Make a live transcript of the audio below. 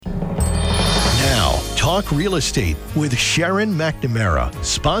Talk Real Estate with Sharon McNamara,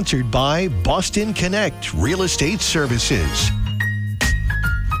 sponsored by Boston Connect Real Estate Services.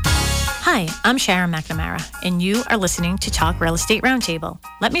 Hi, I'm Sharon McNamara, and you are listening to Talk Real Estate Roundtable.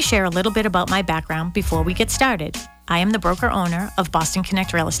 Let me share a little bit about my background before we get started. I am the broker-owner of Boston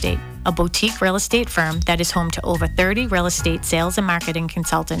Connect Real Estate, a boutique real estate firm that is home to over 30 real estate sales and marketing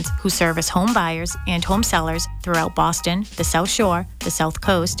consultants who service home buyers and home sellers throughout Boston, the South Shore, the South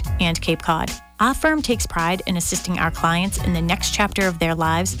Coast, and Cape Cod. Our firm takes pride in assisting our clients in the next chapter of their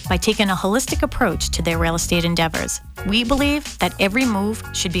lives by taking a holistic approach to their real estate endeavors. We believe that every move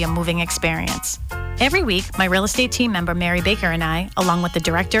should be a moving experience. Every week, my real estate team member, Mary Baker, and I, along with the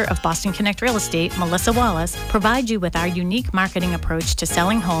director of Boston Connect Real Estate, Melissa Wallace, provide you with our unique marketing approach to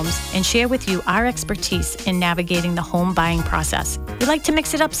selling homes and share with you our expertise in navigating the home buying process. We like to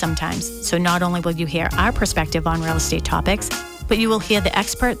mix it up sometimes, so not only will you hear our perspective on real estate topics, but you will hear the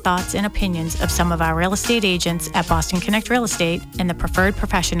expert thoughts and opinions of some of our real estate agents at Boston Connect Real Estate and the preferred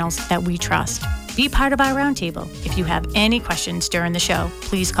professionals that we trust. Be part of our roundtable. If you have any questions during the show,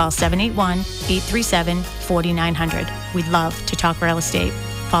 please call 781-837-4900. We'd love to talk real estate.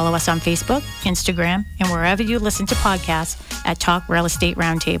 Follow us on Facebook, Instagram, and wherever you listen to podcasts at Talk Real Estate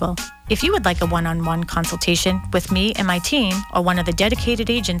Roundtable. If you would like a one-on-one consultation with me and my team or one of the dedicated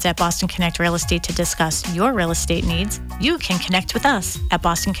agents at Boston Connect Real Estate to discuss your real estate needs, you can connect with us at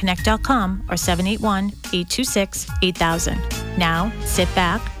bostonconnect.com or 781-826-8000. Now, sit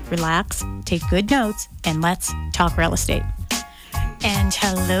back, relax, take good notes, and let's talk real estate. And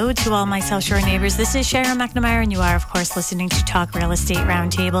hello to all my South Shore neighbors. This is Sharon McNamara, and you are, of course, listening to Talk Real Estate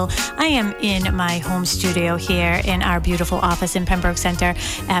Roundtable. I am in my home studio here in our beautiful office in Pembroke Center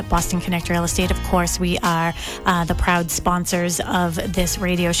at Boston Connect Real Estate. Of course, we are the proud sponsors of this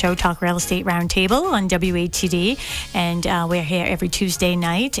radio show, Talk Real Estate Roundtable on WATD. And we're here every Tuesday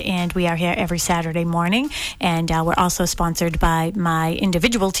night, and we are here every Saturday morning. And we're also sponsored by my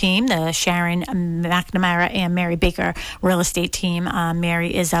individual team, the Sharon McNamara and Mary Baker Real Estate Team.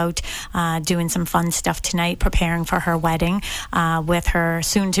 Mary is out doing some fun stuff tonight, preparing for her wedding with her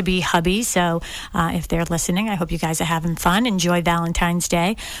soon-to-be hubby. So if they're listening, I hope you guys are having fun. Enjoy Valentine's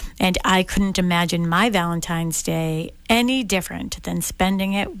Day. And I couldn't imagine my Valentine's Day any different than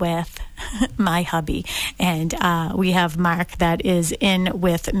spending it with my hubby. And we have Mark that is in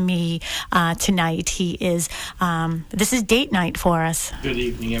with me tonight. He is, this is date night for us. Good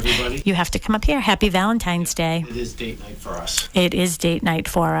evening, everybody. You have to come up here. Happy Valentine's Day. It is date night for us. It is date night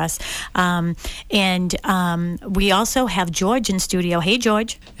for us. And we also have George in studio. Hey,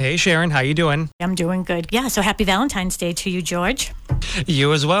 George. Hey, Sharon. How you doing? I'm doing good. Yeah, so happy Valentine's Day to you, George.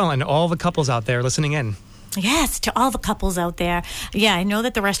 You as well, and all the couples out there listening in. Yes, to all the couples out there. Yeah, I know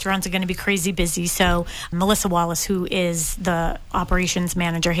that the restaurants are going to be crazy busy. So Melissa Wallace, who is the operations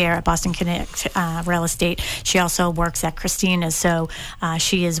manager here at Boston Connect Real Estate, she also works at Christina's. So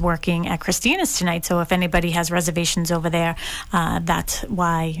she is working at Christina's tonight. So if anybody has reservations over there, that's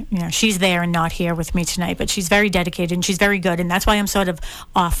why she's there and not here with me tonight. But she's very dedicated and she's very good. And that's why I'm sort of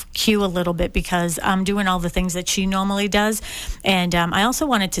off cue a little bit, because I'm doing all the things that she normally does. And I also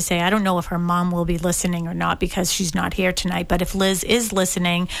wanted to say, I don't know if her mom will be listening or not, because she's not here tonight. But if Liz is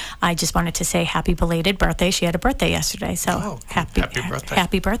listening, I just wanted to say happy belated birthday. She had a birthday yesterday. So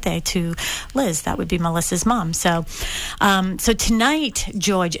happy birthday to Liz. That would be Melissa's mom. So so tonight,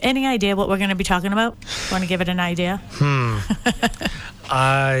 George, any idea what we're going to be talking about? Want to give it an idea?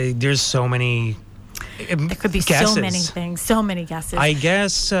 There's so many There could be guesses. so many things, so many guesses. I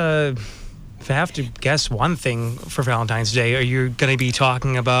guess if I have to guess one thing for Valentine's Day, are you going to be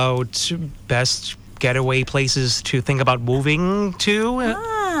talking about best getaway places to think about moving to?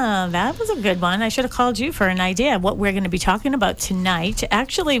 That was a good one. I should have called you for an idea. What we're going to be talking about tonight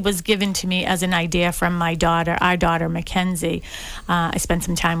actually was given to me as an idea from my daughter, our daughter, Mackenzie. I spent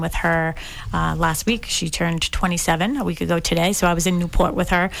some time with her last week. She turned 27 a week ago today, so I was in Newport with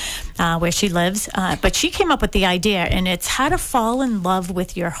her, where she lives. But she came up with the idea, and it's how to fall in love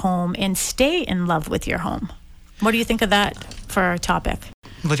with your home and stay in love with your home. What do you think of that for a topic?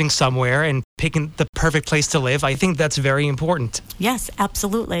 Living somewhere and picking the perfect place to live. I think that's very important. Yes,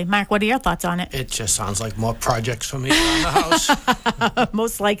 absolutely. Mark, what are your thoughts on it? It just sounds like more projects for me around the house.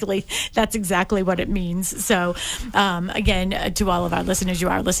 Most likely, that's exactly what it means. So, again, to all of our listeners, you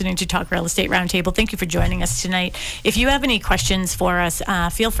are listening to Talk Real Estate Roundtable. Thank you for joining us tonight. If you have any questions for us,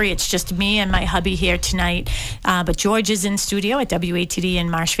 feel free. It's just me and my hubby here tonight. But George is in studio at WATD in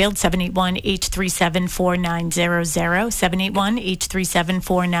Marshfield, 781-837-4900,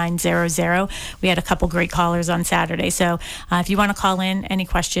 781-837-4900. We had a couple great callers on Saturday. So if you want to call in any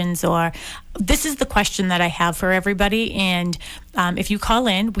questions, or this is the question that I have for everybody. And if you call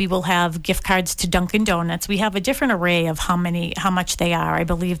in, we will have gift cards to Dunkin' Donuts. We have a different array of how much they are. I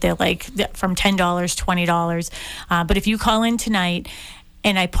believe they're like from $10, $20. But if you call in tonight,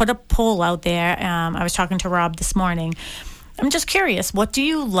 and I put a poll out there, I was talking to Rob this morning. I'm just curious, what do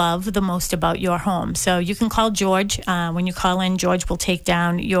you love the most about your home? So you can call George. When you call in, George will take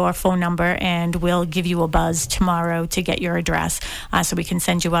down your phone number and we'll give you a buzz tomorrow to get your address, so we can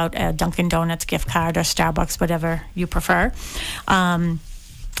send you out a Dunkin' Donuts gift card or Starbucks, whatever you prefer.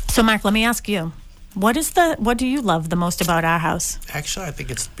 So Mark, let me ask you, what do you love the most about our house? Actually, I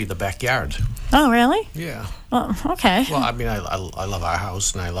think it's be the backyard. Oh, really? Yeah. Well, okay. Well, I mean, I love our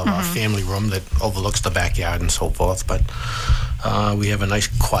house, and I love our family room that overlooks the backyard and so forth. But we have a nice,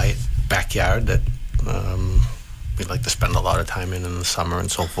 quiet backyard that we like to spend a lot of time in the summer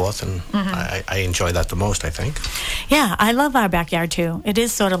and so forth. And I enjoy that the most, I think. Yeah, I love our backyard too. It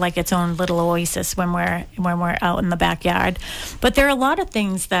is sort of like its own little oasis when we're out in the backyard. But there are a lot of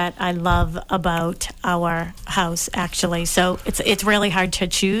things that I love about our house, actually. So it's really hard to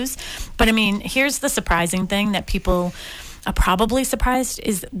choose. But I mean, here's the surprising thing that people are probably surprised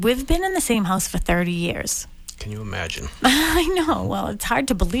is we've been in the same house for 30 years. Can you imagine? I know. Well, it's hard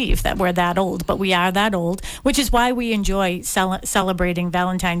to believe that we're that old, but we are that old, which is why we enjoy celebrating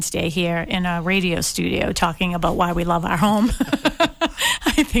Valentine's Day here in a radio studio, talking about why we love our home.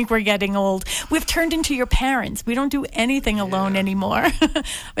 I think we're getting old. We've turned into your parents. We don't do anything alone anymore.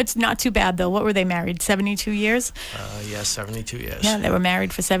 It's not too bad, though. What were they married? 72 years? Yeah, 72 years. Yeah, they were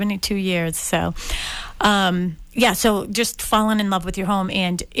married for 72 years. So, so just falling in love with your home.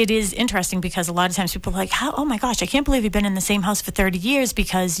 And it is interesting because a lot of times people are like, oh my gosh, I can't believe you've been in the same house for 30 years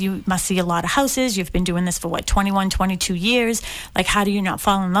because you must see a lot of houses. You've been doing this for 21, 22 years. Like, how do you not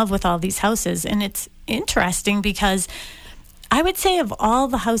fall in love with all these houses? And it's interesting because I would say of all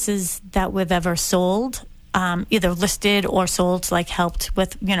the houses that we've ever sold, either listed or sold, like helped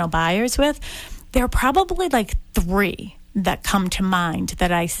with, buyers with, there are probably like 3 that come to mind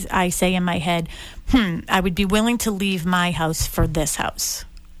that I say in my head, I would be willing to leave my house for this house.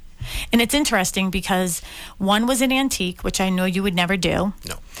 And it's interesting because one was an antique, which I know you would never do.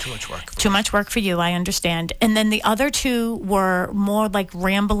 No, too much work. Too much work for you, I understand. And then the other 2 were more like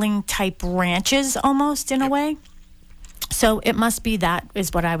rambling type ranches almost in a way. So it must be that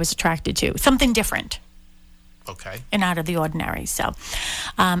is what I was attracted to. Something different. Okay. And out of the ordinary. So,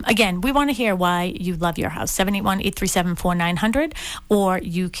 again, we want to hear why you love your house. 781-837-4900. Or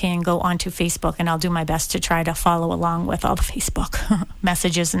you can go onto Facebook, and I'll do my best to try to follow along with all the Facebook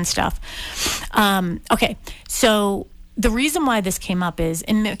messages and stuff. Okay, so the reason why this came up is,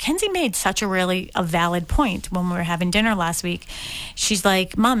 and Mackenzie made such a valid point when we were having dinner last week. She's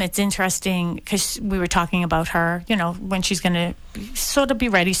like, Mom, it's interesting because we were talking about her, when she's going to sort of be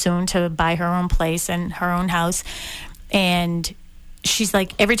ready soon to buy her own place and her own house. And she's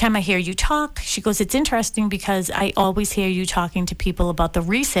like, every time I hear you talk, she goes, it's interesting because I always hear you talking to people about the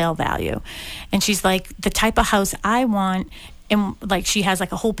resale value. And she's like, the type of house I want. And like she has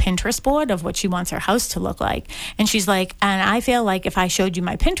like a whole Pinterest board of what she wants her house to look like. And she's like, and I feel like if I showed you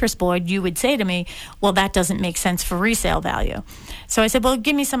my Pinterest board, you would say to me, well, that doesn't make sense for resale value. So I said, well,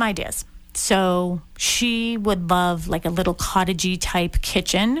 give me some ideas. So she would love like a little cottagey type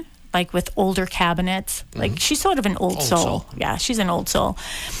kitchen, like with older cabinets. Like she's sort of an old soul. Yeah, she's an old soul.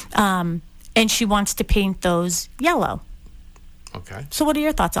 And she wants to paint those yellow. Okay. So what are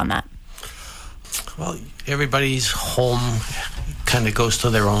your thoughts on that? Well, everybody's home kind of goes to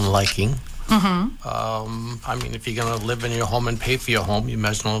their own liking. I mean, if you're going to live in your home and pay for your home, you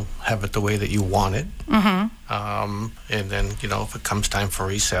might as well have it the way that you want it. And then, if it comes time for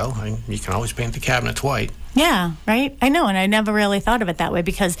resale, you can always paint the cabinets white. Yeah, right? I know, and I never really thought of it that way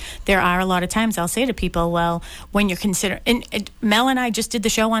because there are a lot of times I'll say to people, well, when you're considering, and Mel and I just did the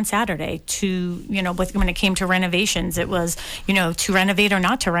show on Saturday when it came to renovations, it was, to renovate or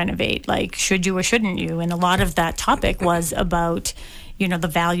not to renovate, like should you or shouldn't you? And a lot of that topic was about, the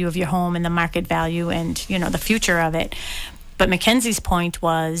value of your home and the market value and, the future of it. But Mackenzie's point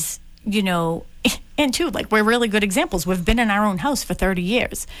was, and too, like we're really good examples. We've been in our own house for 30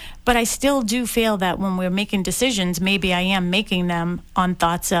 years, but I still do feel that when we're making decisions, maybe I am making them on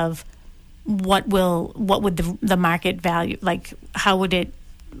thoughts of what would the market value, like how would it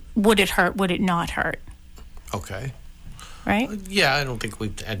hurt? Would it not hurt? Okay. Right? Yeah, I don't think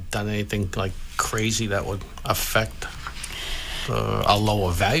we've done anything like crazy that would affect a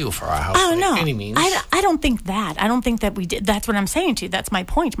lower value for our house by any means. I don't think that. I don't think that we did. That's what I'm saying to you. That's my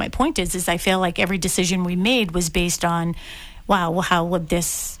point. My point is I feel like every decision we made was based on, wow, well, how would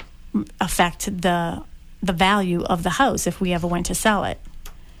this affect the value of the house if we ever went to sell it.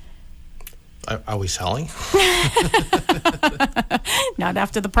 Are we selling? Not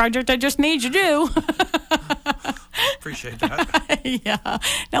after the project I just made you do. Appreciate that. Yeah.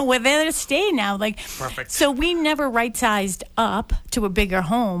 No, we're there to stay now. Like, Perfect. So we never right-sized up to a bigger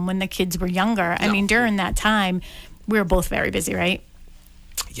home when the kids were younger. I No. mean, during that time, we were both very busy, right?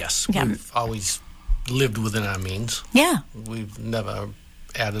 Yes, Yeah. we've always lived within our means. Yeah. We've never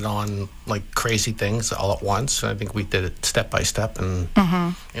added on like crazy things all at once. I think we did it step by step, and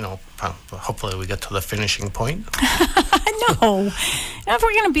hopefully we get to the finishing point. No. If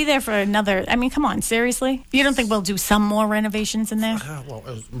we're going to be there for another, I mean, come on, seriously? You don't think we'll do some more renovations in there?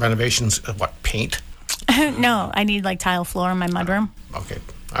 Renovations, what, paint? No, I need like tile floor in my mudroom. Okay,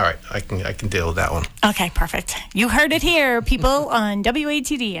 all right, I can deal with that one. Okay, perfect. You heard it here, people, on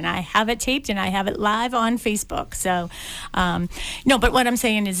WATD, and I have it taped and I have it live on Facebook. So, no, but what I'm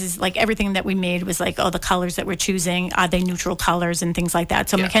saying is like everything that we made was like, the colors that we're choosing, are they neutral colors and things like that.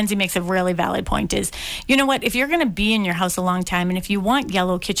 So Yeah. Mackenzie makes a really valid point is, you know what, if you're going to be in your house a long time and if you want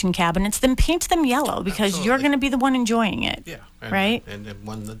yellow kitchen cabinets, then paint them yellow because you're Absolutely. going to be the one enjoying it. Yeah, Right? And then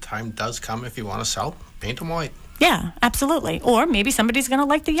when the time does come, if you want to sell, paint them white. Yeah, absolutely. Or maybe somebody's going to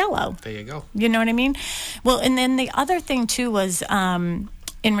like the yellow. There you go. You know what I mean? Well, and then the other thing too was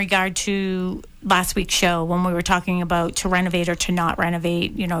in regard to last week's show when we were talking about to renovate or to not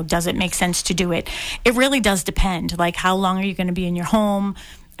renovate, does it make sense to do it? It really does depend. Like, how long are you going to be in your home?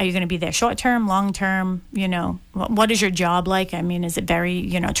 Are you going to be there short term, long term? What is your job like? I mean, is it very,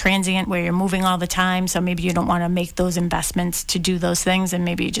 transient where you're moving all the time? So maybe you don't want to make those investments to do those things and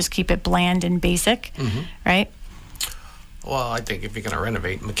maybe you just keep it bland and basic, right? Well, I think if you're going to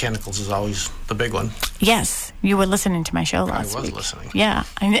renovate, mechanicals is always the big one. Yes, you were listening to my show last week. I was listening. Yeah,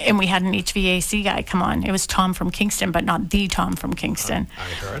 and we had an HVAC guy come on. It was Tom from Kingston, but not the Tom from Kingston. I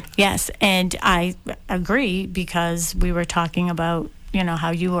heard. Yes, and I agree because we were talking about,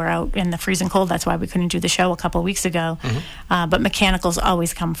 how you were out in the freezing cold. That's why we couldn't do the show a couple of weeks ago. But mechanicals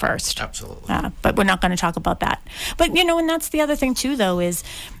always come first. Absolutely. But we're not going to talk about that. But, and that's the other thing, too, though, is,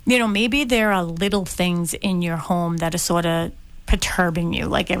 maybe there are little things in your home that are sort of perturbing you.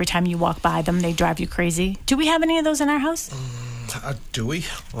 Like every time you walk by them, they drive you crazy. Do we have any of those in our house? Do we?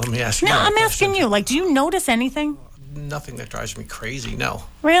 Let me ask you. No, that I'm question. asking you. Like, do you notice anything? Nothing that drives me crazy. No.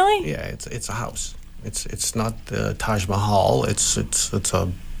 Really? Yeah, it's a house. It's not the Taj Mahal. It's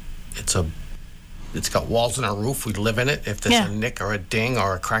got walls and a roof. We live in it. If there's Yeah. a nick or a ding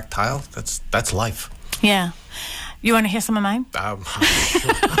or a cracked tile, that's life. Yeah. You want to hear some of mine? I'm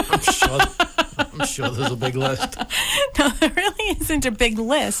sure there's a big list. No, there really isn't a big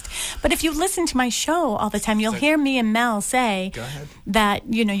list. But if you listen to my show all the time, you'll hear me and Mel say Go ahead. that,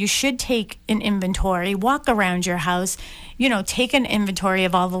 you should take an inventory, walk around your house, take an inventory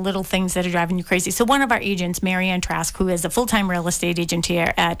of all the little things that are driving you crazy. So one of our agents, Marianne Trask, who is a full-time real estate agent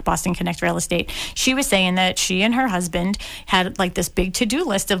here at Boston Connect Real Estate, she was saying that she and her husband had like this big to-do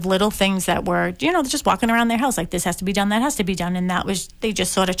list of little things that were, just walking around their house, like this has to be done, that has to be done. And they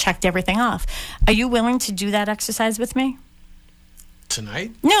just sort of checked everything off. Are you willing to do that exercise with me?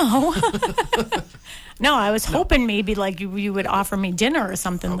 Tonight? No. No, I was hoping maybe like you would offer me dinner or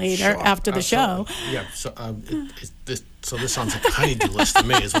something later Sure, after the show. absolutely. Yeah. So this sounds like a honey-do list to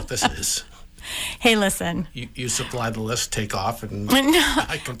me. Is what this is. Hey, listen. You supply the list, take off, and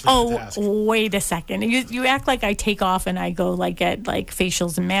I complete the task. Wait a second. You act like I take off and I go like get like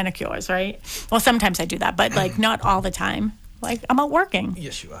facials and manicures, right? Well, sometimes I do that, but like not all the time. Like I'm out working.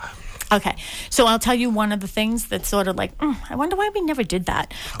 Yes, you are. Okay, so I'll tell you one of the things that's sort of like, I wonder why we never did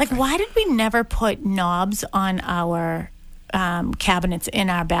that. Like, why did we never put knobs on our cabinets in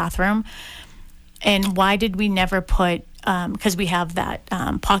our bathroom? And why did we never put, because we have that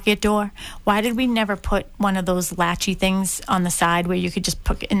pocket door, why did we never put one of those latchy things on the side where you could just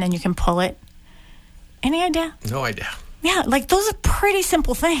put, and then you can pull it? Any idea? No idea. Yeah, like those are pretty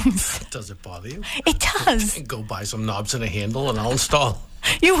simple things. Does it bother you? It does. Go buy some knobs and a handle, and I'll install.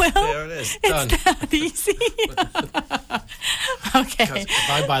 You will? There it is. Done. It's that easy. Okay. Because if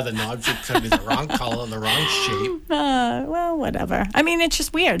I buy the knobs, it's going to be the wrong color, the wrong shape. Well, whatever. I mean, it's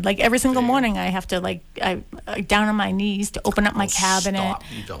just weird. Like every single morning, I have to I down on my knees to open up my cabinet. Stop.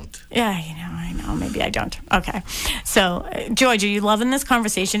 You don't. Yeah, I know. Maybe I don't. Okay. So, George, are you loving this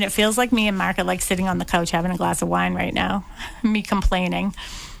conversation? It feels like me and Mark are like sitting on the couch having a glass of wine right now. Me complaining.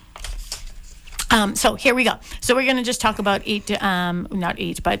 So here we go. So we're going to just talk about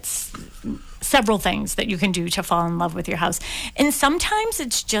several things that you can do to fall in love with your house. And sometimes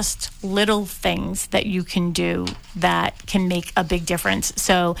it's just little things that you can do that can make a big difference.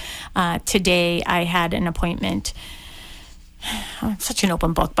 So today I had an appointment It's such an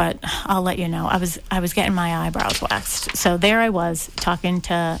open book, but I'll let you know. I was getting my eyebrows waxed. So there I was talking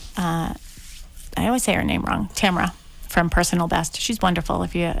to, I always say her name wrong, Tamara from Personal Best. She's wonderful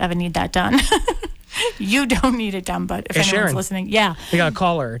if you ever need that done. You don't need it done, but if anyone's Sharon, listening, yeah. We got a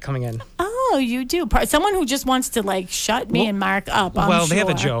caller coming in. Oh, you do. Someone who just wants to like shut me and Mark up. I'm They have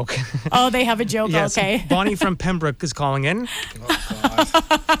a sure. joke. Oh, they have a joke. Yes. Okay. Bonnie from Pembroke is calling in. Oh,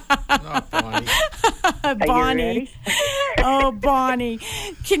 God. Not Bonnie. Bonnie. Oh, Bonnie.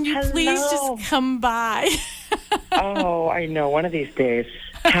 Can you please Hello. just come by? Oh, I know. One of these days.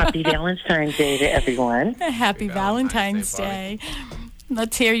 Happy Valentine's Day to everyone. Happy Valentine's Day, Day.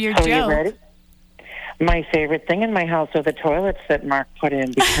 Let's hear your Are joke. you ready? My favorite thing in my house are the toilets that Mark put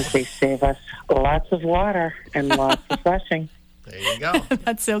in because they save us lots of water and lots of flushing. There you go.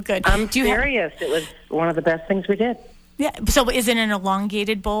 That's so good. I'm Do you have- serious. It was one of the best things we did. yeah. So is it an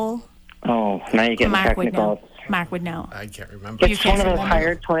elongated bowl? Oh, now you're getting Mark would technical. know. Mark would know. I can't remember. You It's can't one of those remember.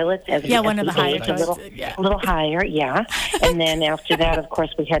 higher toilets. Yeah, one of the higher a little, toilets, yeah. a little higher, yeah. And then after that, of course,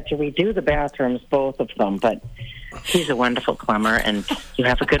 we had to redo the bathrooms, both of them. But he's a wonderful plumber, and you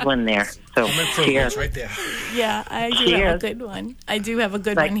have a good one there. So Home cheers. improvements right there. Yeah, I do have a Cheers. good one. I do have a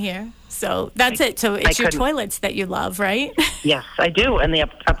good Like- one here. So that's it. So it's your couldn't- toilets that you love, right? Yes, I do. And the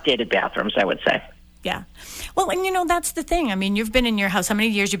updated bathrooms, I would say. Yeah. Well, and you know, that's the thing. I mean, you've been in your house. How many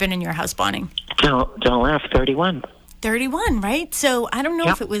years you been in your house, Bonnie? Don't laugh, 31. 31, right? So I don't know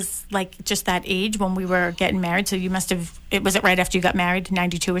Yep. if it was like just that age when we were getting married. So you must have, was it right after you got married?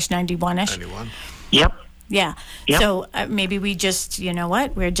 92-ish, 91-ish? 91. Yep. Yeah. Yep. So maybe we just, you know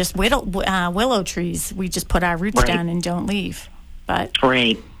what? We're just willow trees. We just put our roots Right. down and don't leave. But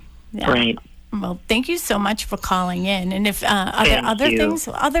Right. yeah. Right. Well, thank you so much for calling in. And if are there Thank other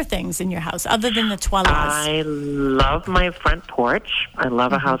you. things in your house other than the toilets? I love my front porch. I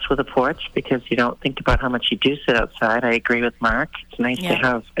love a house with a porch because you don't think about how much you do sit outside. I agree with Mark. It's nice Yeah. to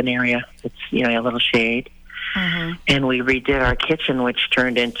have an area that's, a little shade. And we redid our kitchen, which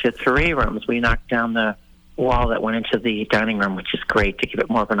turned into 3 rooms. We knocked down the wall that went into the dining room, which is great to give it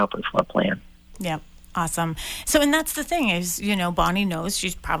more of an open floor plan. Yeah. Awesome. So, and that's the thing is, Bonnie knows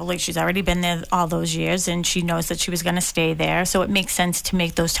she's already been there all those years and she knows that she was going to stay there. So it makes sense to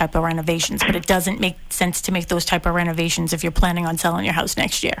make those type of renovations, but it doesn't make sense to make those type of renovations if you're planning on selling your house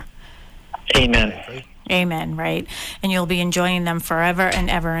next year. Amen. Amen, right? And you'll be enjoying them forever and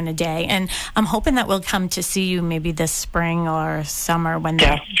ever and a day. And I'm hoping that we'll come to see you maybe this spring or summer when the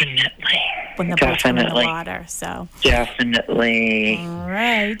boats come in the Definitely. water. So, Definitely. all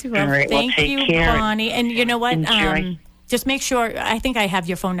right. Well, All right, well, thank take you, care. Bonnie. And you know what? Enjoy. Just make sure, I think I have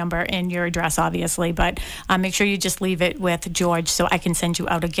your phone number and your address, obviously, but make sure you just leave it with George so I can send you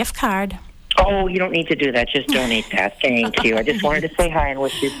out a gift card. Oh, you don't need to do that. Just donate that. Thank you. I just wanted to say hi and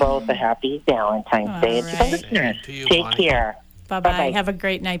wish you both a happy Valentine's Day. And to the right. listeners, To you, take Bonnie. care. Bye-bye. Bye-bye. Have a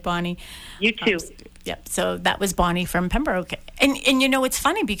great night, Bonnie. You too. Yep. So that was Bonnie from Pembroke. And it's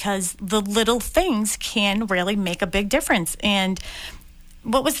funny because the little things can really make a big difference. And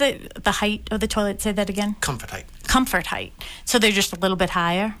what was the height of the toilet? Say that again. Comfort height. Comfort height. So they're just a little bit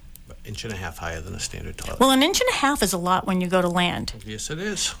higher. Inch and a half higher than a standard toilet. Well, an inch and a half is a lot when you go to land. Yes, it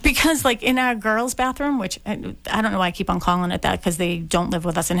is. Because, like, in our girls' bathroom, which I don't know why I keep on calling it that because they don't live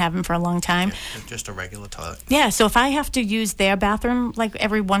with us and haven't for a long time. It's just a regular toilet. Yeah, so if I have to use their bathroom, like,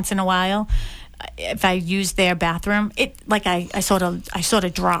 every once in a while, if I use their bathroom, it, like, I sort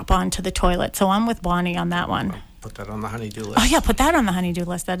of drop onto the toilet. So I'm with Bonnie on that one. Put that on the honey-do list. Oh, yeah, put that on the honey-do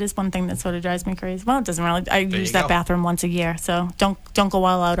list. That is one thing that sort of drives me crazy. Well, it doesn't really. I use you that go. bathroom once a year, so don't go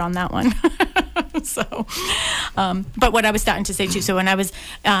all out on that one. So, but what I was starting to say too, so when I was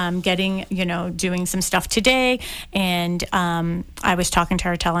getting, doing some stuff today, and I was talking to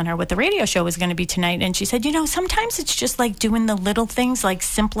her, telling her what the radio show was going to be tonight, and she said, sometimes it's just like doing the little things, like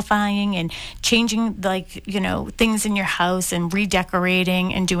simplifying and changing, like, things in your house and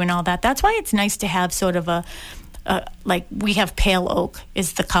redecorating and doing all that. That's why it's nice to have sort of like we have pale oak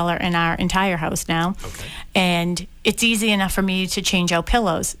is the color in our entire house now. Okay. And it's easy enough for me to change out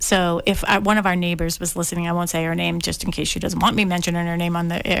pillows. So if one of our neighbors was listening, I won't say her name just in case she doesn't want me mentioning her name on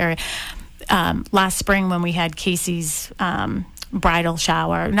the air. Last spring when we had Casey's bridal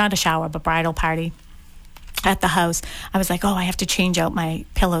shower, not a shower, but bridal party at the house, I was like, I have to change out my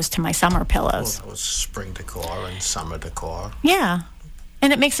pillows to my summer Well, pillows. that was spring decor and summer decor. Yeah.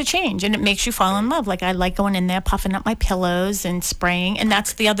 And it makes a change and it makes you fall in love. Like I like going in there, puffing up my pillows and spraying. And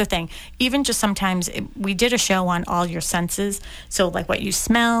that's the other thing. Even just sometimes we did a show on all your senses. So like what you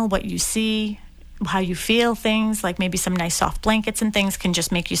smell, what you see, how you feel things, like maybe some nice soft blankets and things can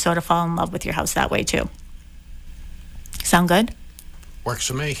just make you sort of fall in love with your house that way too. Sound good? Works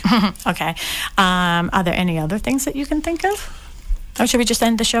for me. Okay. Are there any other things that you can think of? Or should we just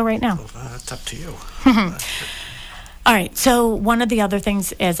end the show right now? That's up to you. All right. So one of the other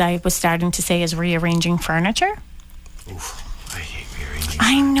things, as I was starting to say, is rearranging furniture. Oof, I hate rearranging.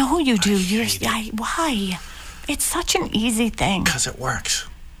 I know you do. Why? It's such an easy thing. Because it works.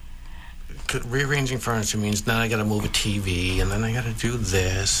 Rearranging furniture means then I got to move a TV, and then I got to do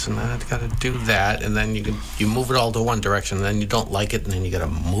this, and then I got to do that, and then you move it all to one direction, and then you don't like it, and then you got to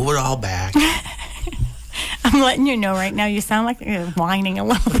move it all back. I'm letting you know right now. You sound like you're whining a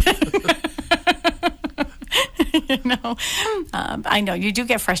little bit. I know you do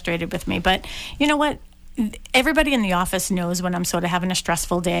get frustrated with me, but you know what? Everybody in the office knows when I'm sort of having a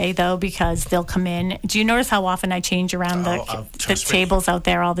stressful day, though, because they'll come in. Do you notice how often I change around the tables out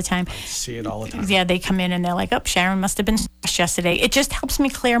there all the time? I see it all the time. Yeah, they come in and they're like, "Oh, Sharon must have been stressed yesterday." It just helps me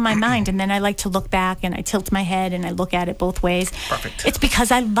clear my mind, and then I like to look back and I tilt my head and I look at it both ways. Perfect. It's because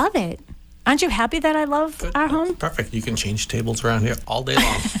I love it. Aren't you happy that I love our home? Perfect. You can change tables around here all day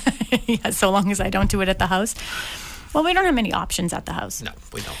long. Yeah, so long as I don't do it at the house. Well, we don't have many options at the house. No,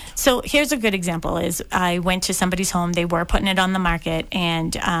 we don't. So here's a good example is I went to somebody's home. They were putting it on the market,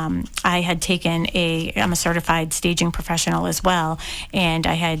 and I had taken I'm a certified staging professional as well, and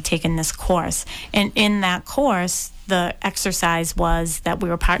I had taken this course. And in that course, the exercise was that we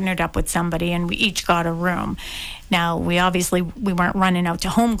were partnered up with somebody, and we each got a room. Now, we weren't running out to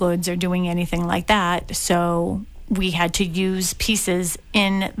Home Goods or doing anything like that, so we had to use pieces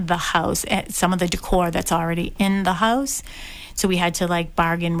in the house, some of the decor that's already in the house. So we had to like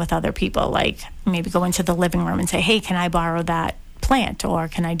bargain with other people, like maybe go into the living room and say, "Hey, can I borrow that plant?" Or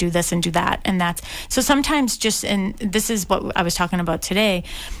 "Can I do this and do that?" And that's, so sometimes and this is what I was talking about today,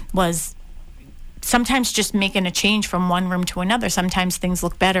 was sometimes just making a change from one room to another. Sometimes things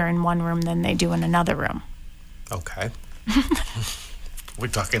look better in one room than they do in another room. Okay. We're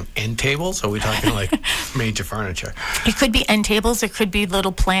talking end tables, or are we talking like major furniture? It could be end tables. It could be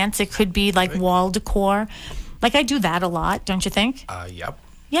little plants. It could be like wall decor. Like I do that a lot, don't you think? Yep.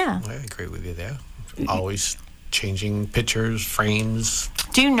 Yeah. I agree with you there. Always changing pictures, frames.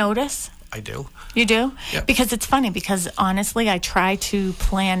 Do you notice? I do. You do? Yep. Because it's funny, because honestly, I try to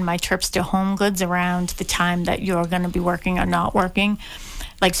plan my trips to Home Goods around the time that you're going to be working or not working.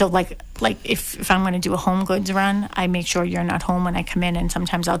 Like if I'm going to do a Home Goods run, I make sure you're not home when I come in, and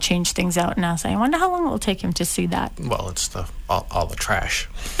sometimes I'll change things out, and I'll say, I wonder how long it will take him to see that. Well, it's all the trash.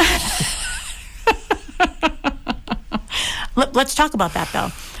 Let's talk about that, though,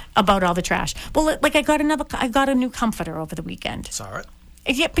 about all the trash. Well, like I got a new comforter over the weekend. Saw it.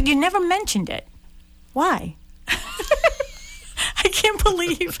 Yeah, but you never mentioned it. Why? I can't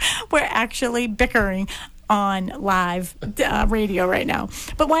believe we're actually bickering on live radio right now.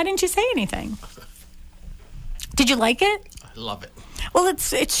 But why didn't you say anything? Did you like it? I love it. Well,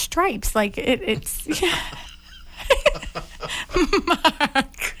 it's stripes. Like it's.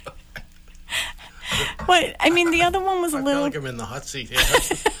 Mark. What? I mean, the other one was a little. I feel like I'm in the hot seat here.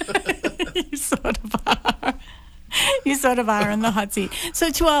 You sort of are. You sort of are in the hot seat. So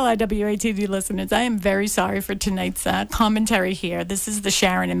to all our WATD listeners, I am very sorry for tonight's commentary here. This is the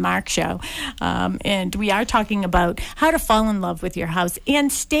Sharon and Mark show. And we are talking about how to fall in love with your house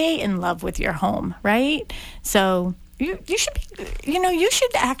and stay in love with your home, right? So you should be, you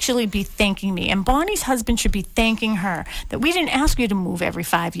should actually be thanking me. And Bonnie's husband should be thanking her that we didn't ask you to move every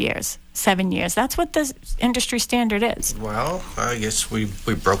 5 years, 7 years. That's what the industry standard is. Well, I guess we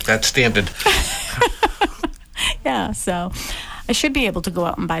broke that standard. Yeah, so I should be able to go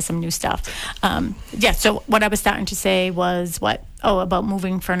out and buy some new stuff. So what I was starting to say was about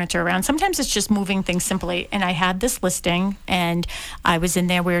moving furniture around. Sometimes it's just moving things simply. And I had this listing, and I was in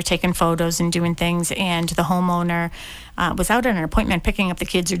there. We were taking photos and doing things, and the homeowner was out at an appointment picking up the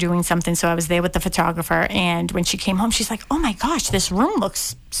kids or doing something. So I was there with the photographer, and when she came home, she's like, "Oh my gosh, this room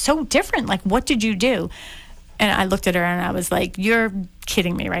looks so different. Like, what did you do?" And I looked at her and I was like, "You're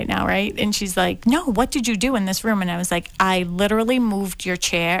kidding me right now, right?" And she's like, "No, what did you do in this room?" And I was like, "I literally moved your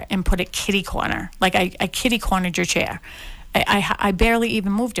chair and put it kitty corner. Like I kitty cornered your chair. I barely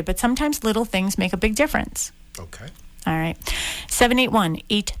even moved it. But sometimes little things make a big difference." Okay. All right.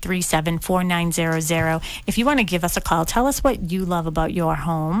 781-837-4900. If you want to give us a call, tell us what you love about your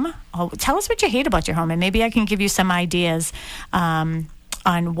home. Tell us what you hate about your home. And maybe I can give you some ideas on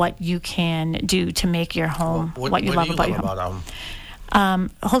what you can do to make your home what you love about your home.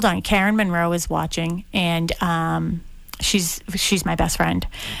 Hold on, Karen Monroe is watching, and she's my best friend.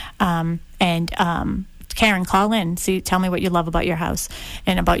 Karen, call in. Tell me what you love about your house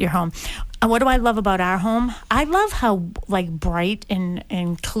and about your home. What do I love about our home? I love how like bright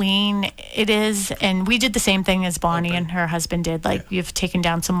and clean it is. And we did the same thing as Bonnie and her husband did. Like you've taken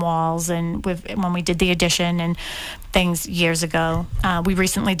down some walls, and when we did the addition and things years ago, we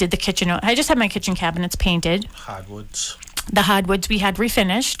recently did the kitchen. I just had my kitchen cabinets painted. Hardwoods. The hardwoods we had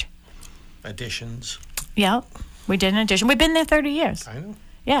refinished. Additions. Yeah, we did an addition. We've been there 30 years. I know.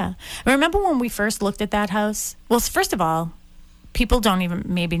 Yeah. Remember when we first looked at that house? Well, first of all, people don't even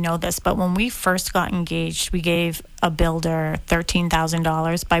maybe know this, but when we first got engaged, we gave a builder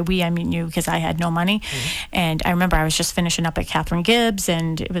 $13,000. By we, I mean you, because I had no money. And I remember I was just finishing up at Catherine Gibbs,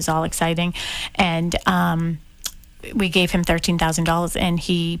 and it was all exciting. And we gave him $13,000, and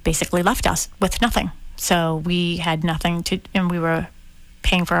he basically left us with nothing. So we had nothing to, and we were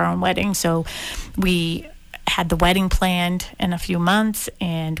paying for our own wedding. So we had the wedding planned in a few months,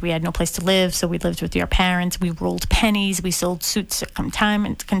 and we had no place to live, so we lived with your parents. We rolled pennies. We sold suits at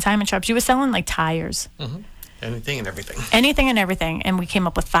consignment shops. You were selling like tires. Anything and everything. Anything and everything. And we came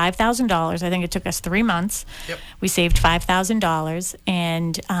up with $5,000. I think it took us 3 months. Yep. We saved $5,000,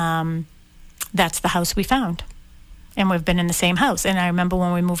 and that's the house we found. And we've been in the same house. And I remember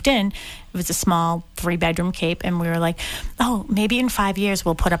when we moved in, it was a small 3-bedroom cape, and we were like, oh, maybe in 5 years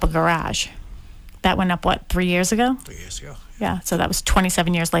we'll put up a garage. That went up, 3 years ago? 3 years ago. Yeah, so that was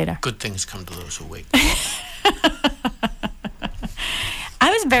 27 years later. Good things come to those who wait.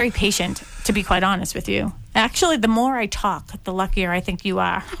 I was very patient, to be quite honest with you. Actually, the more I talk, the luckier I think you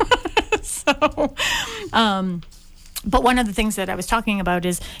are. But one of the things that I was talking about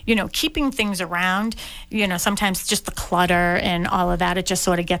is, keeping things around, sometimes just the clutter and all of that, it just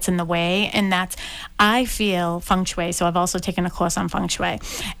sort of gets in the way. And I feel feng shui. So I've also taken a course on feng shui.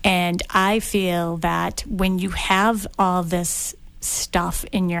 And I feel that when you have all this stuff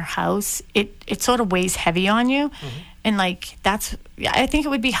in your house, it sort of weighs heavy on you. And I think it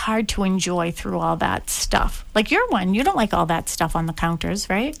would be hard to enjoy through all that stuff. Like you're one, you don't like all that stuff on the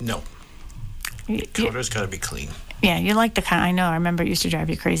counters, right? No. The counter's got to be clean. Yeah, you like the kind. I know. I remember it used to drive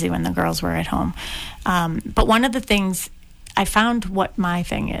you crazy when the girls were at home. But one of the things I found, what my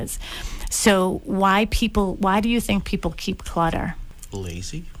thing is. So why do you think people keep clutter?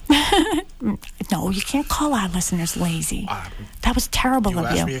 Lazy. No, you can't call our listeners lazy. That was terrible of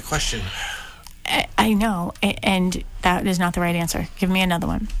you. You asked me a question. I know, and that is not the right answer. Give me another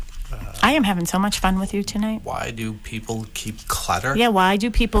one. I am having so much fun with you tonight. Why do people keep clutter? Yeah, why do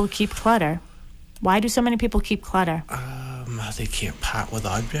people keep clutter? Why do so many people keep clutter? They can't part with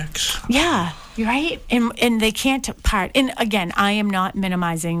objects. Yeah, you're right. And they can't part. And again, I am not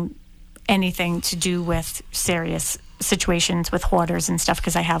minimizing anything to do with serious situations with hoarders and stuff,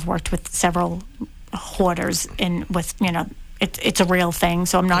 because I have worked with several hoarders it's a real thing.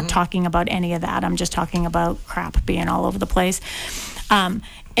 So I'm not talking about any of that. I'm just talking about crap being all over the place. And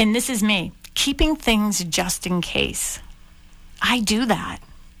this is me, keeping things just in case. I do that.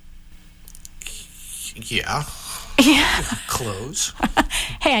 Yeah. Yeah. Clothes.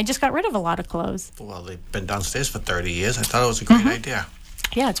 Hey, I just got rid of a lot of clothes. Well, they've been downstairs for 30 years. I thought it was a great idea.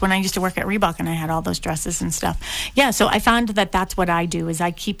 Yeah, it's when I used to work at Reebok and I had all those dresses and stuff. Yeah, so I found that that's what I do, is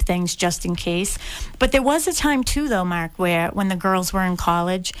I keep things just in case. But there was a time too, though, Mark, when the girls were in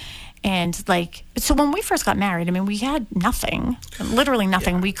college, and so when we first got married, I mean, we had nothing, literally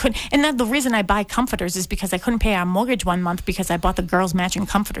nothing. Yeah. We couldn't, and then the reason I buy comforters is because I couldn't pay our mortgage one month because I bought the girls matching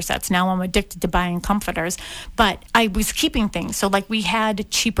comforter sets. Now I'm addicted to buying comforters, but I was keeping things. So we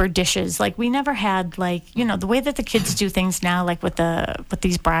had cheaper dishes. We never had the way that the kids do things now, with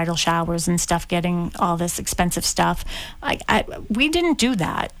these bridal showers and stuff, getting all this expensive stuff. We didn't do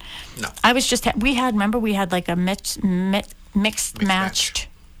that. No. I was just, we had a mixed matched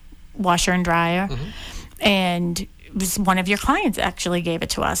washer and dryer, and it was one of your clients actually gave it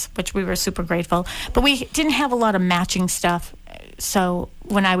to us, which we were super grateful. But we didn't have a lot of matching stuff, so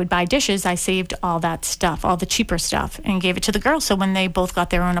when I would buy dishes, I saved all that stuff, all the cheaper stuff, and gave it to the girls. So when they both got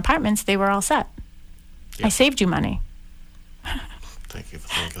their own apartments, they were all set. Yep. I saved you money. Thank you for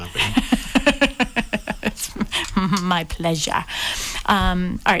thinking of me. It's my pleasure.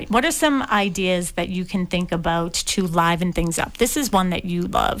 All right, what are some ideas that you can think about to liven things up? This is one that you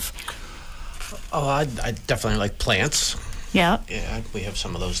love. Oh, I definitely like plants. Yeah. Yeah, we have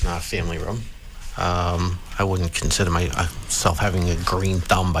some of those in our family room. I wouldn't consider myself having a green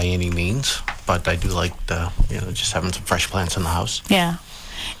thumb by any means, but I do like just having some fresh plants in the house. Yeah.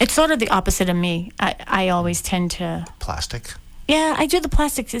 It's sort of the opposite of me. I always tend to... Plastic. Yeah, I do the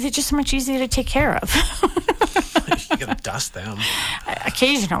plastic. It's just so much easier to take care of. You gotta dust them.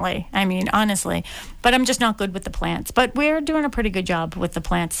 Occasionally, I mean, honestly. But I'm just not good with the plants. But we're doing a pretty good job with the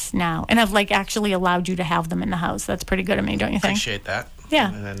plants now. And I've actually allowed you to have them in the house. That's pretty good of me, don't you think? Appreciate that.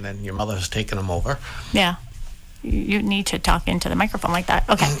 Yeah. And then your mother's taking them over. Yeah. You need to talk into the microphone like that.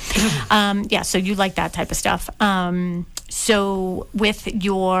 Okay. Yeah, so you like that type of stuff. So with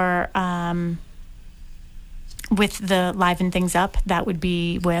your... with the liven things up, that would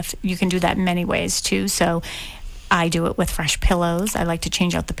be with, you can do that in many ways too. So I do it with fresh pillows. I like to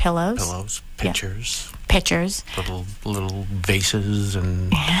change out the pillows. Pillows, pictures, little vases,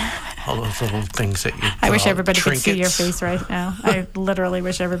 and all those little things that you. I wish everybody trinkets. could see your face right now. I literally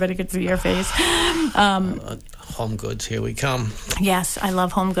wish everybody could see your face. Home goods, here we come. Yes, I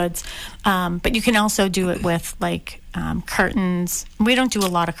love home goods. But you can also do it with curtains. We don't do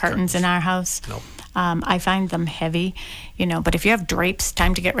a lot of curtains in our house. Nope. I find them heavy, but if you have drapes,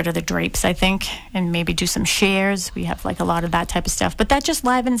 time to get rid of the drapes, I think, and maybe do some chairs. We have a lot of that type of stuff, but that just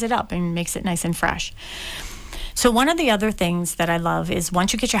livens it up and makes it nice and fresh. So one of the other things that I love is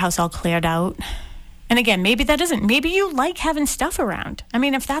once you get your house all cleared out, and again, maybe you like having stuff around. I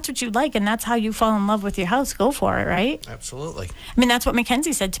mean, if that's what you like and that's how you fall in love with your house, go for it, right? Absolutely. I mean, that's what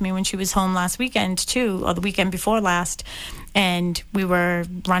Mackenzie said to me when she was home last weekend, too, or the weekend before last. And we were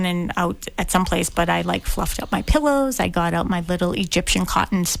running out at some place, but I fluffed up my pillows. I got out my little Egyptian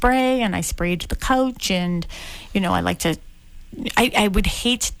cotton spray and I sprayed the couch. And, I like to... I would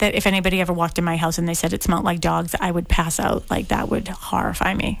hate that if anybody ever walked in my house and they said it smelled like dogs, I would pass out. That would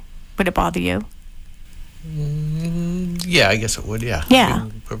horrify me. Would it bother you? Yeah, I guess it would, yeah. Yeah. I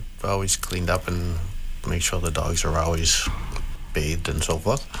mean, we're always cleaned up and make sure the dogs are always bathed and so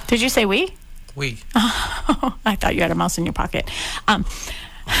forth. Did you say we? We. I thought you had a mouse in your pocket.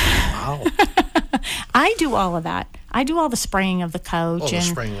 Wow. I do all of that. I do all the spraying of the couch. The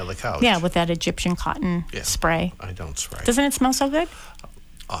spraying of the couch. Yeah, with that Egyptian cotton spray. I don't spray. Doesn't it smell so good?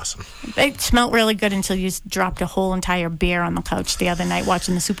 Awesome. It smelled really good until you dropped a whole entire beer on the couch the other night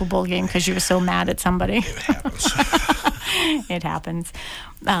watching the Super Bowl game because you were so mad at somebody. It happens. It happens.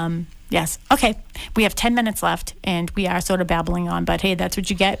 Yes. Okay. We have 10 minutes left, and we are sort of babbling on. But, hey, that's what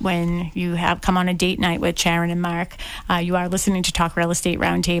you get when you come on a date night with Sharon and Mark. You are listening to Talk Real Estate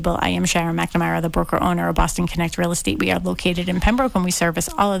Roundtable. I am Sharon McNamara, the broker-owner of Boston Connect Real Estate. We are located in Pembroke, and we service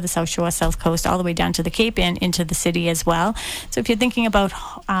all of the South Shore, South Coast, all the way down to the Cape and into the city as well. So if you're thinking about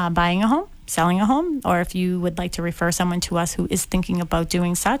buying a home, selling a home, or if you would like to refer someone to us who is thinking about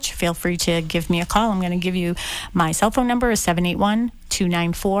doing such, feel free to give me a call. I'm going to give you my cell phone number is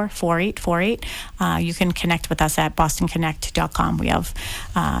 781-294-4848. You can connect with us at bostonconnect.com. We have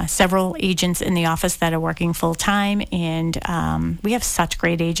several agents in the office that are working full time, and we have such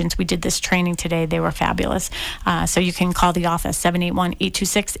great agents. We did this training today. They were fabulous. So you can call the office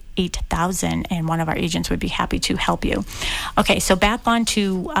 781-826-8000, and one of our agents would be happy to help you. Okay, so back on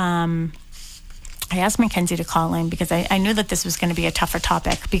to I asked Mackenzie to call in because I knew that this was going to be a tougher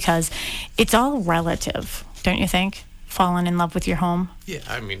topic because it's all relative, don't you think? Falling in love with your home? Yeah,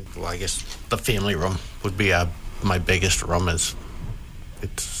 I mean, I guess the family room would be my biggest room.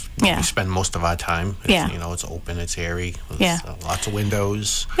 We spend most of our time. It's open, it's airy. There's lots of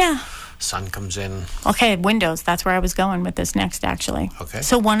windows. Yeah. Sun comes in. Okay, windows. That's where I was going with this next, actually. Okay.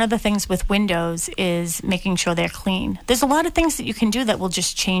 So one of the things with windows is making sure they're clean. There's a lot of things that you can do that will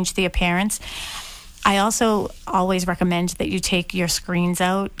just change the appearance. I also always recommend that you take your screens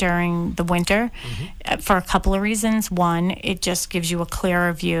out during the winter for a couple of reasons. One, it just gives you a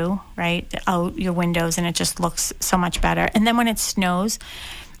clearer view, right, out your windows, and it just looks so much better. And then when it snows,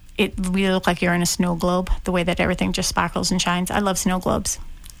 it really looks like you're in a snow globe, the way that everything just sparkles and shines. I love snow globes.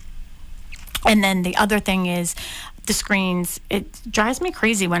 And then the other thing is the screens. It drives me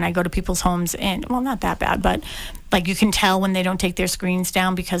crazy when I go to people's homes and, well, not that bad, but you can tell when they don't take their screens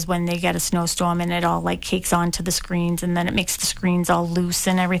down because when they get a snowstorm and it all cakes onto the screens and then it makes the screens all loose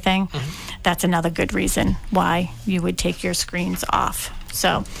and everything. That's another good reason why you would take your screens off.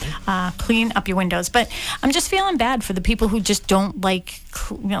 So clean up your windows. But I'm just feeling bad for the people who just don't like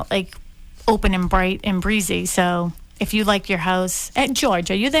open and bright and breezy. So if you like your house,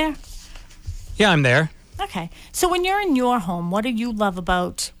 George, are you there? Yeah, I'm there. Okay. So when you're in your home, what do you love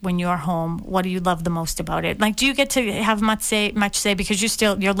about when you're home? What do you love the most about it? Do you get to have much say because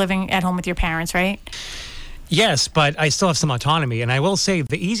you're living at home with your parents, right? Yes, but I still have some autonomy. And I will say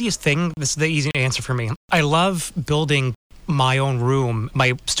the easiest thing, this is the easy answer for me. I love building my own room,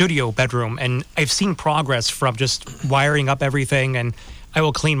 my studio bedroom, and I've seen progress from just wiring up everything, and I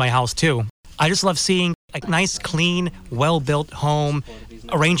will clean my house too. I just love seeing a nice, clean, well-built home,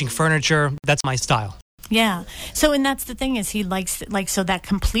 arranging furniture. That's my style. Yeah. So, and that's the thing is he likes so that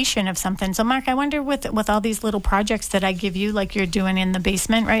completion of something. So, Mark, I wonder with all these little projects that I give you, like you're doing in the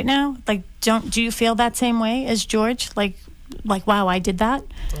basement right now, like do you feel that same way as George? Like wow, I did that.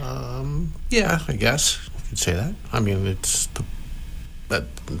 Yeah, I guess you could say that. I mean, but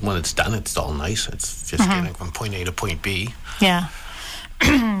when it's done, it's all nice. It's just getting from point A to point B. Yeah.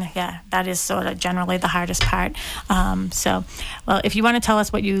 Yeah, that is sort of generally the hardest part. So, well, if you want to tell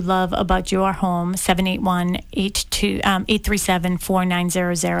us what you love about your home,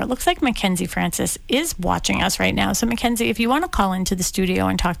 781-837-4900. It looks like Mackenzie Francis is watching us right now. So, Mackenzie, if you want to call into the studio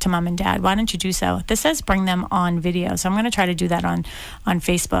and talk to Mom and Dad, why don't you do so? This says bring them on video. So I'm going to try to do that on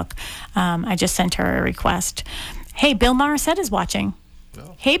Facebook. I just sent her a request. Hey, Bill Morissette is watching.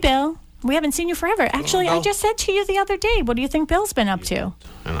 Oh. Hey, Bill. We haven't seen you forever. Actually, I just said to you the other day, what do you think Bill's been up to?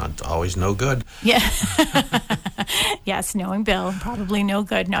 And always no good. Yeah. Yes, knowing Bill, probably no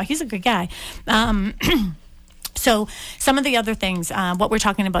good. No, he's a good guy. So some of the other things, what we're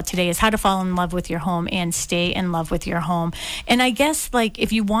talking about today is how to fall in love with your home and stay in love with your home. And I guess, like,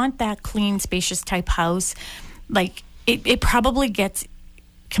 if you want that clean, spacious type house, like, it probably gets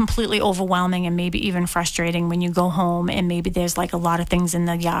completely overwhelming and maybe even frustrating when you go home and maybe there's like a lot of things in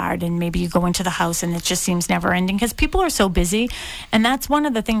the yard and maybe you go into the house and it just seems never ending because people are so busy. And that's one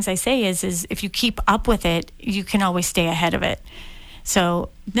of the things I say is if you keep up with it, you can always stay ahead of it. So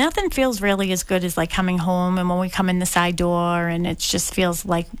nothing feels really as good as like coming home and when we come in the side door and it just feels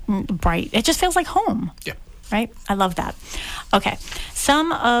like bright. It just feels like home. Yeah. Right? I love that. Okay.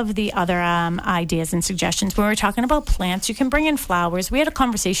 Some of the other ideas and suggestions, when we were talking about plants, you can bring in flowers. We had a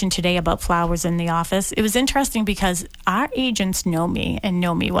conversation today about flowers in the office. It was interesting because our agents know me and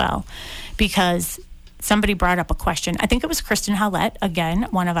know me well because somebody brought up a question. I think it was Kristen Howlett, again,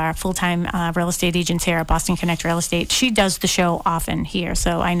 one of our full-time real estate agents here at Boston Connect Real Estate. She does the show often here,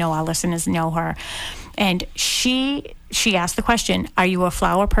 so I know our listeners know her. And she asked the question, are you a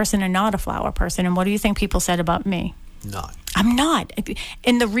flower person or not a flower person? And what do you think people said about me? Not. I'm not.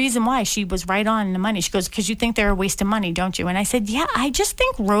 And the reason why, she was right on the money. She goes, because you think they're a waste of money, don't you? And I said, yeah, I just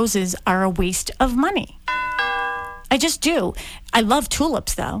think roses are a waste of money. I just do. I love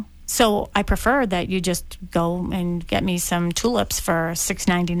tulips, though. So I prefer that you just go and get me some tulips for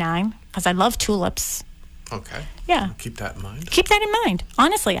 $6.99 because I love tulips. Okay. Yeah. Keep that in mind. Keep that in mind.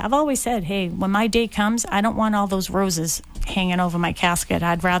 Honestly, I've always said, hey, when my day comes, I don't want all those roses hanging over my casket.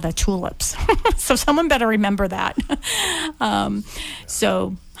 I'd rather tulips. So someone better remember that. I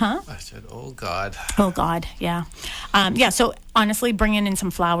said, oh, God. Oh, God, yeah. So honestly, bringing in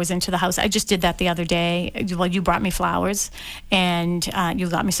some flowers into the house. I just did that the other day. Well, you brought me flowers, and you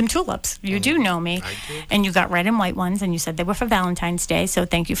got me some tulips. You do know me. I did. And you got red and white ones, and you said they were for Valentine's Day, so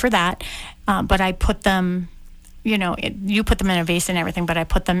thank you for that. But I put them, you put them in a vase and everything, but I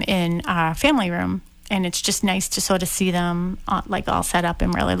put them in our family room. And it's just nice to sort of see them like all set up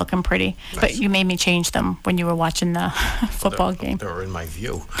and really looking pretty. Nice. But you made me change them when you were watching the football game. They were in my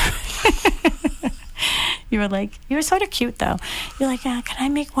view. You were sort of cute though. You're like, can I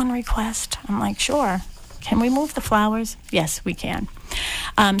make one request? I'm like, sure. Can we move the flowers? Yes, we can.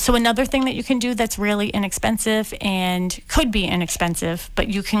 So another thing that you can do that's really inexpensive and could be inexpensive, but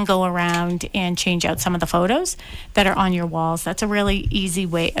you can go around and change out some of the photos that are on your walls. That's a really easy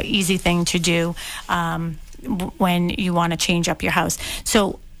thing to do when you want to change up your house.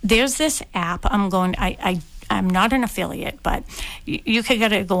 So there's this app. I'm not an affiliate, but you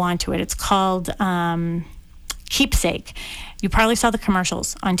could go onto it. It's called Keepsake. You probably saw the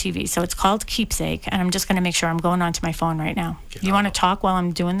commercials on TV. So it's called Keepsake, and I'm just going to make sure I'm going onto my phone right now. You want to talk while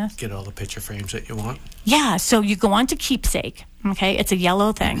I'm doing this? Get all the picture frames that you want. Yeah, so you go on to Keepsake, okay? It's a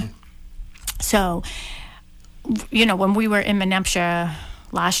yellow thing. So, when we were in Menemsha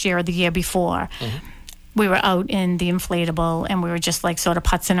last year or the year before, we were out in the inflatable, and we were just like sort of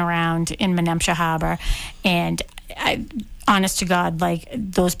putzing around in Menemsha Harbor, and honest to God, like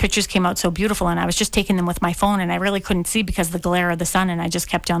those pictures came out so beautiful, and I was just taking them with my phone, and I really couldn't see because of the glare of the sun, and I just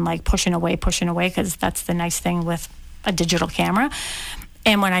kept on like pushing away because that's the nice thing with a digital camera.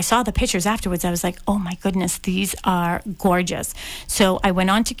 And when I saw the pictures afterwards, I was like, oh my goodness, these are gorgeous. So I went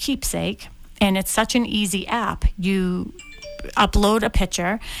on to Keepsake, and it's such an easy app. You upload a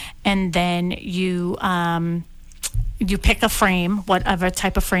picture, and then you pick a frame, whatever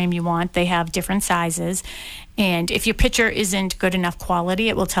type of frame you want. They have different sizes. And if your picture isn't good enough quality,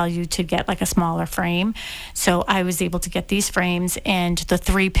 it will tell you to get like a smaller frame. So I was able to get these frames, and the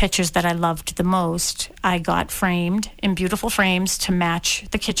 3 pictures that I loved the most, I got framed in beautiful frames to match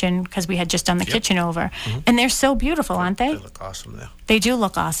the kitchen because we had just done the kitchen over. And they're so beautiful, aren't they? They look awesome there. They do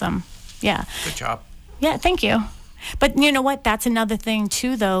look awesome. Yeah. Good job. Yeah, thank you. But you know what? That's another thing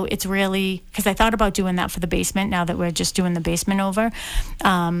too, though. It's really, because I thought about doing that for the basement now that we're just doing the basement over.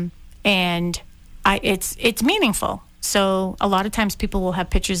 And it's meaningful. So a lot of times people will have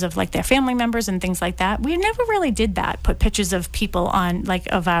pictures of like their family members and things like that. We never really did that, put pictures of people on, like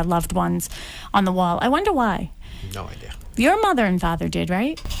of our loved ones on the wall. I wonder why. No idea. Your mother and father did,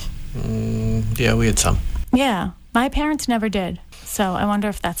 right? Yeah, we had some. Yeah, my parents never did. So I wonder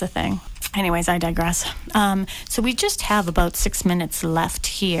if that's a thing. Anyways, I digress. So we just have about 6 minutes left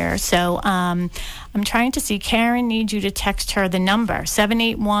here. So I'm trying to see. Karen needs you to text her the number,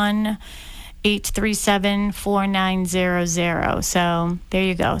 781-837-4900. So there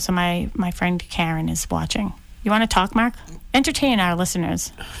you go. So my friend Karen is watching. You want to talk, Mark? Entertain our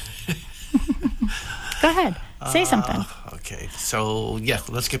listeners. Go ahead. Say something. Okay, so yeah,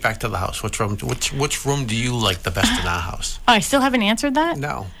 let's get back to the house. Which room do you like the best in our house? Oh, I still haven't answered that?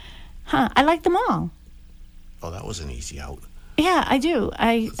 No. Huh. I like them all. Oh, that was an easy out. Yeah, I do.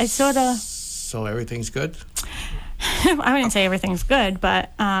 I sort of... So everything's good? I wouldn't say everything's good, but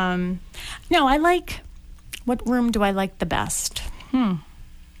no, I like... What room do I like the best?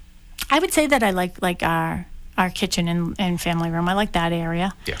 I would say that I like our kitchen and family room. I like that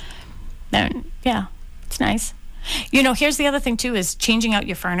area. Yeah. Yeah, it's nice. You know, here's the other thing too, is changing out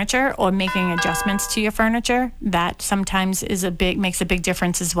your furniture or making adjustments to your furniture. That sometimes makes a big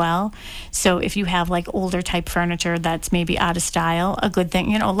difference as well. So if you have like older type furniture that's maybe out of style, a good thing,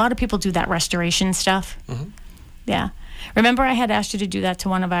 you know, a lot of people do that restoration stuff. Mm-hmm. Yeah. Remember I had asked you to do that to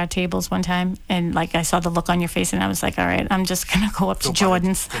one of our tables one time, and like I saw the look on your face and I was like, all right, I'm just going to go up to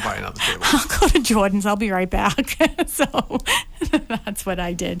Jordan's. Go buy another table. I'll go to Jordan's. I'll be right back. So that's what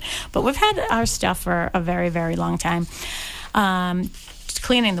I did. But we've had our stuff for a very, very long time.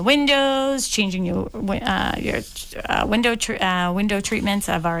 Cleaning the windows, changing your window treatments.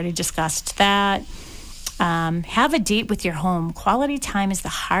 I've already discussed that. Have a date with your home. Quality time is the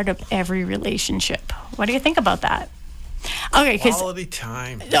heart of every relationship. What do you think about that? Okay, quality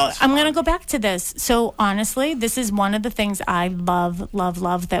time. I'm going to go back to this. So honestly, this is one of the things I love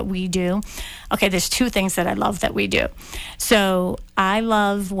that we do. Okay, there's two things that I love that we do. So I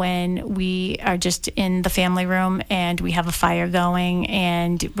love when we are just in the family room and we have a fire going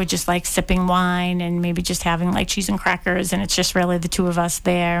and we're just like sipping wine and maybe just having like cheese and crackers, and it's just really the two of us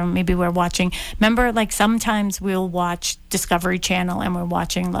there. Maybe we're watching. Remember, like sometimes we'll watch Discovery Channel and we're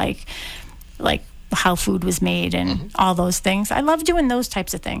watching like how food was made and all those things. I love doing those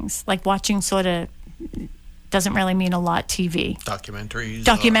types of things, like watching sort of, doesn't really mean a lot, TV.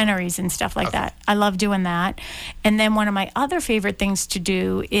 Documentaries and stuff like that. I love doing that. And then one of my other favorite things to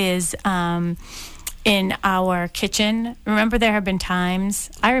do is in our kitchen. Remember, there have been times,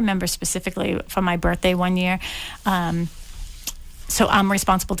 I remember specifically for my birthday one year, so I'm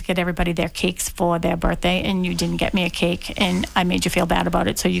responsible to get everybody their cakes for their birthday, and you didn't get me a cake, and I made you feel bad about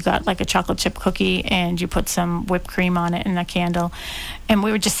it. So you got like a chocolate chip cookie, and you put some whipped cream on it and a candle. And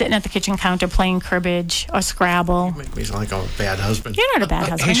we were just sitting at the kitchen counter playing cribbage or Scrabble. You make me sound like a bad husband. You're not a bad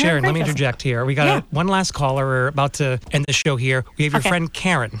husband. Hey, Sharon, let me interject here. We got one last caller. We're about to end the show here. We have your friend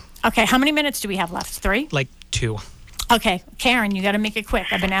Karen. Okay, how many minutes do we have left? 3? Like 2. Okay, Karen, you got to make it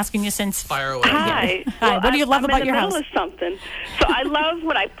quick. I've been asking you since. Fire away. Hi. Hi. What do you love about your house? I'm in the middle of something. So I love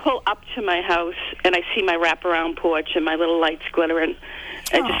when I pull up to my house and I see my wraparound porch and my little lights glittering.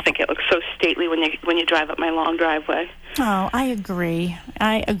 I just think it looks so stately when you drive up my long driveway. Oh, I agree. Yeah.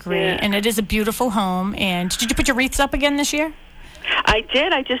 And it is a beautiful home. And did you put your wreaths up again this year? I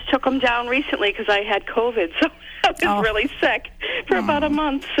did. I just took them down recently because I had COVID, so I was really sick for about a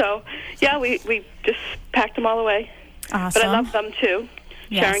month. So, yeah, we just packed them all away. Awesome. But I love them too.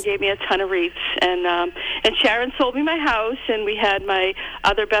 Yes. Sharon gave me a ton of wreaths, and Sharon sold me my house, and we had my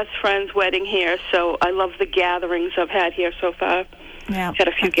other best friend's wedding here. So I love the gatherings I've had here so far. Yeah, had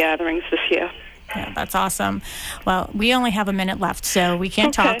a few gatherings this year. Yeah, that's awesome. Well, we only have a minute left, so we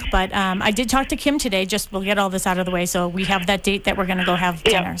can't talk. But I did talk to Kim today. We'll get all this out of the way. So we have that date that we're going to go have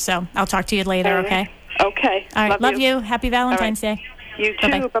dinner. So I'll talk to you later. Okay. Okay. All right. Love you. Happy Valentine's Day. You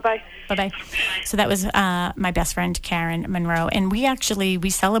too. Bye-bye. Bye-bye. So that was my best friend, Karen Monroe. And we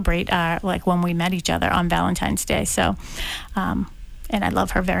celebrate like when we met each other on Valentine's Day. So, and I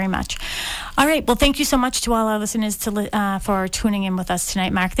love her very much. All right. Well, thank you so much to all our listeners for tuning in with us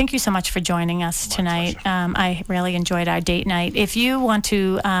tonight. Mark, thank you so much for joining us tonight. I really enjoyed our date night. If you want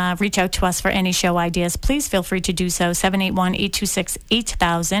to reach out to us for any show ideas, please feel free to do so,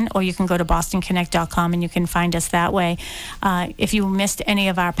 781-826-8000, or you can go to bostonconnect.com and you can find us that way. If you missed any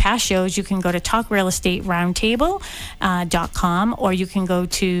of our past shows, you can go to talkrealestateroundtable.com, or you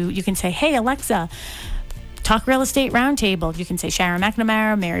can say, hey, Alexa, Talk Real Estate Roundtable. You can say Sharon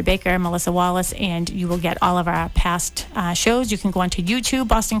McNamara, Mary Baker, Melissa Wallace, and you will get all of our past shows. You can go onto YouTube,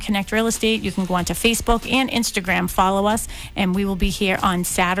 Boston Connect Real Estate. You can go onto Facebook and Instagram. Follow us, and we will be here on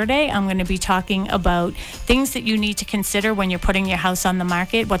Saturday. I'm going to be talking about things that you need to consider when you're putting your house on the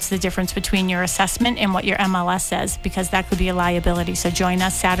market. What's the difference between your assessment and what your MLS says, because that could be a liability. So join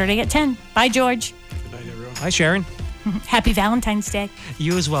us Saturday at 10. Bye, George. Good night, everyone. Hi, Sharon. Happy Valentine's Day.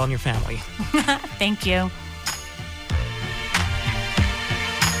 You as well and your family. Thank you.